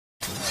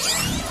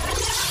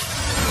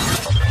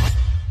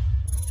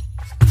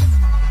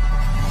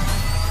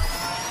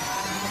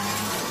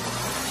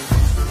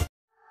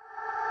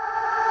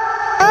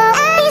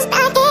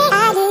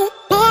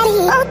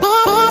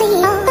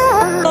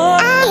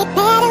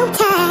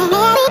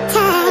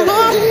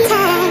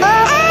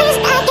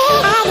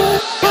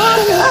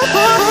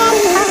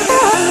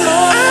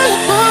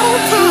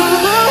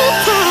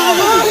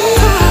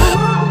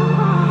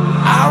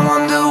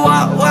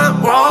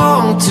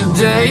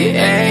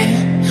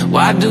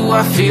Why do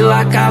I feel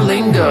like I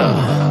linger?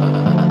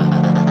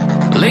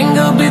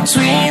 Linger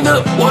between the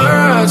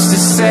words to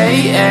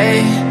say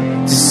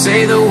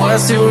the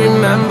words to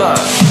remember.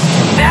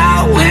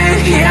 Now we're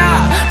here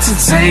to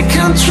take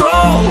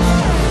control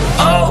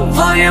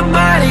over your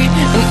body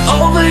and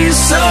over your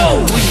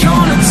soul. We're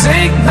gonna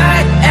take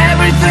back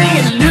everything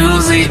and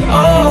lose it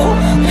all.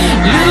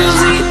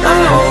 Lose it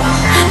all.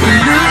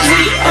 Lose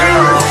it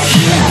all.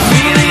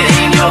 Feel it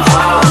in your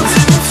arms,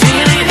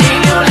 feel it in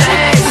your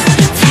legs,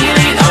 feel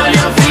it on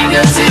your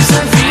fingertips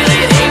and feel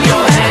it in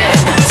your head.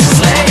 Just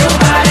let your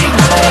body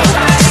go,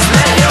 just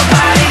let your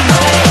body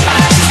go,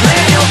 just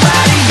let your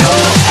body go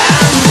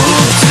and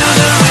move to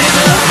the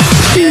rhythm.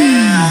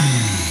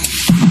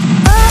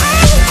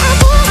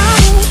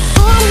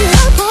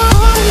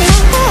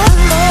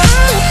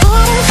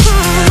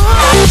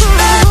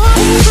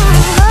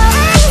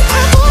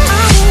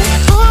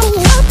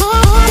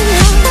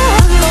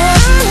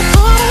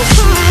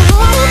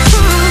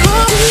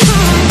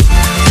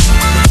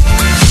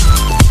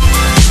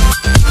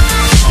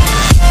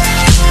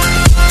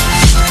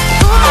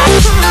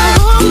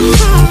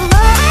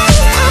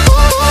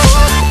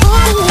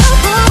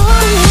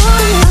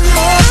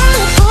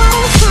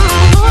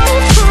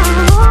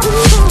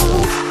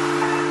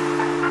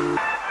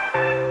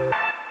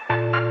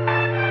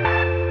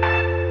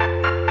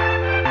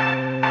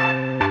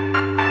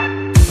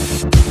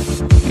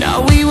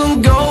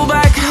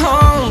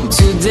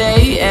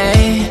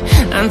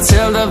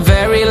 Until the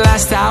very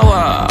last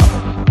hour.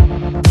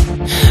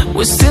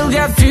 We still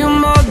got few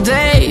more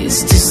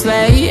days to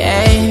slay,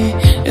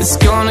 It's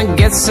gonna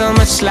get so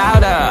much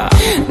louder.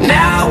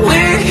 Now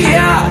we're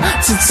here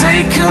to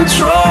take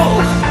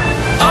control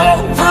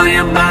over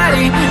your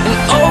body and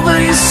over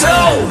your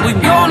soul.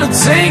 We're gonna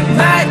take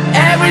back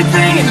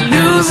everything and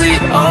lose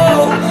it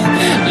all.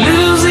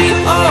 Lose it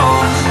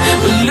all.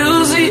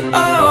 Lose it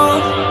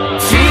all.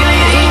 Feel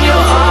it in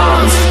your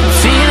arms,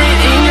 feel it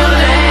in your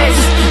legs,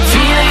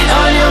 feel it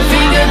on your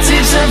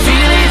fingertips and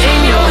feel it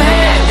in your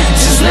head.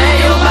 Just let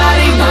your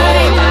body go,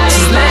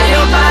 just let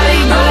your body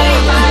go,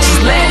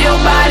 just let your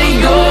body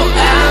go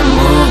and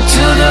move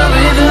to the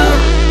rhythm.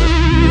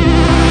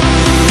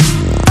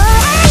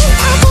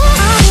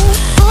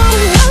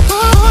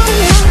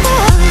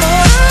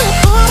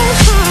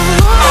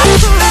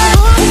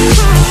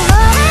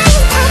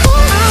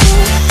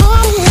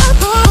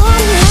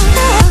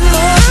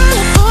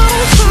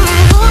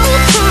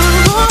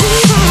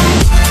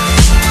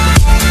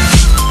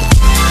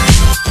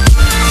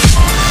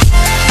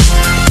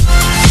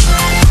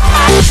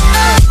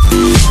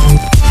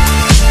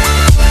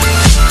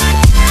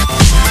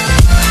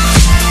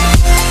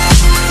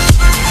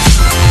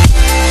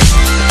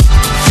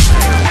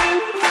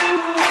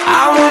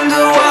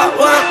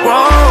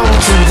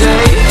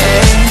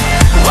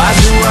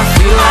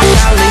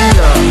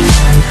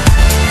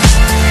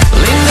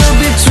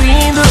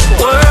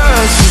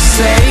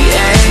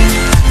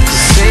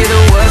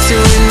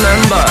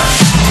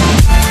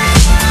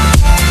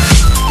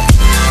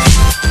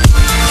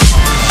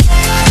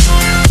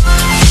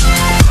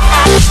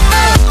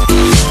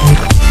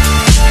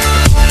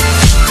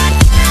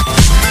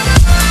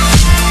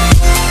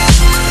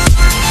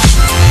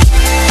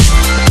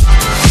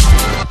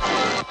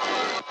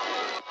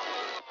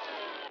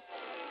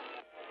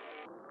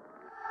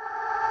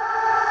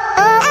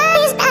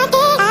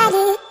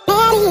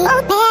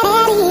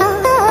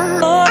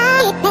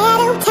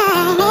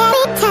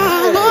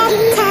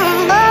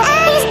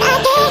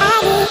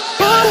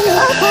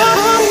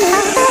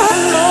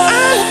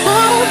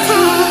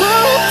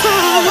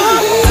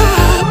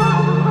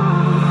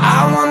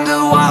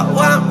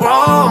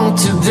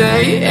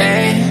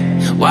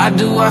 Why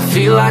do I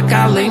feel like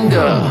I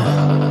linger?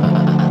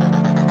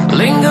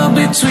 Linger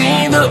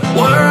between the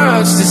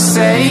words to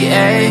say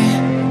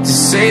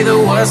the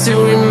words to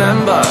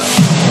remember.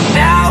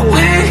 Now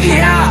we're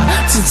here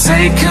to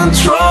take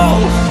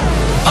control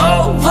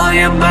over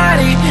your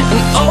body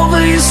and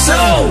over your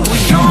soul.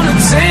 We're gonna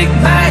take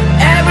back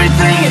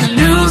everything and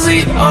lose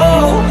it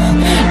all.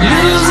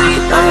 Lose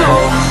it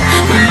all.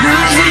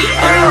 Lose it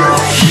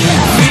all.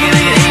 Feel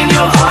it in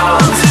your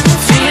arms,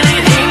 feel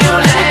it in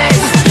your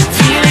legs,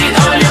 feel it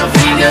on your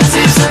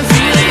fingertips and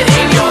feel it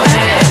in your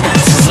head.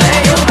 Just let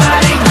your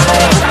body go,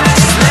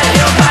 just let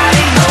your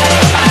body go,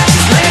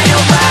 just let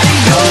your body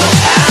go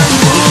and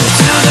move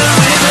to the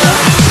rhythm.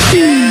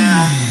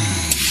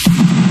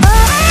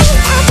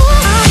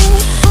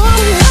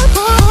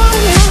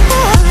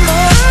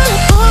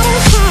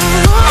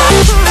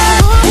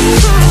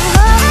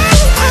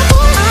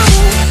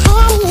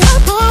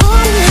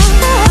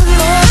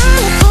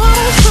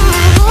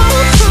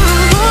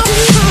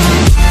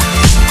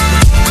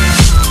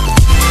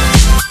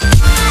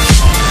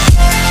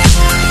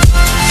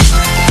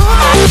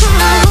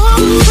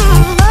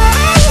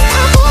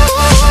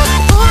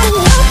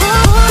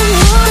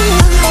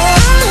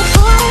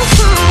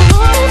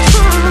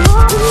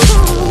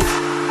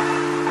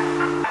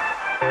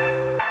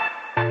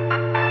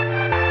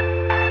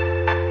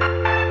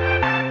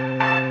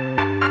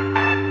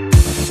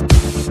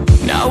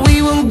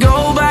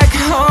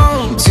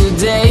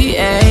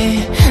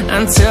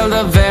 until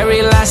the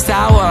very last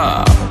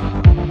hour.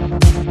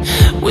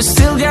 We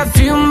still got a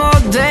few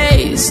more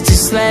days to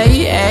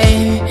slay.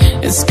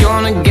 It's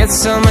gonna get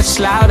so much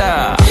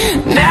louder.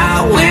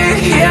 Now we're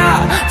here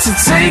to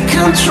take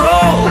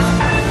control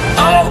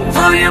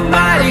over your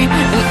body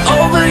and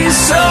over your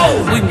soul.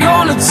 We're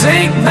gonna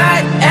take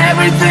back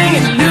everything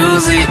and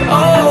lose it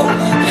all,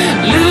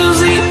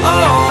 lose it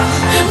all.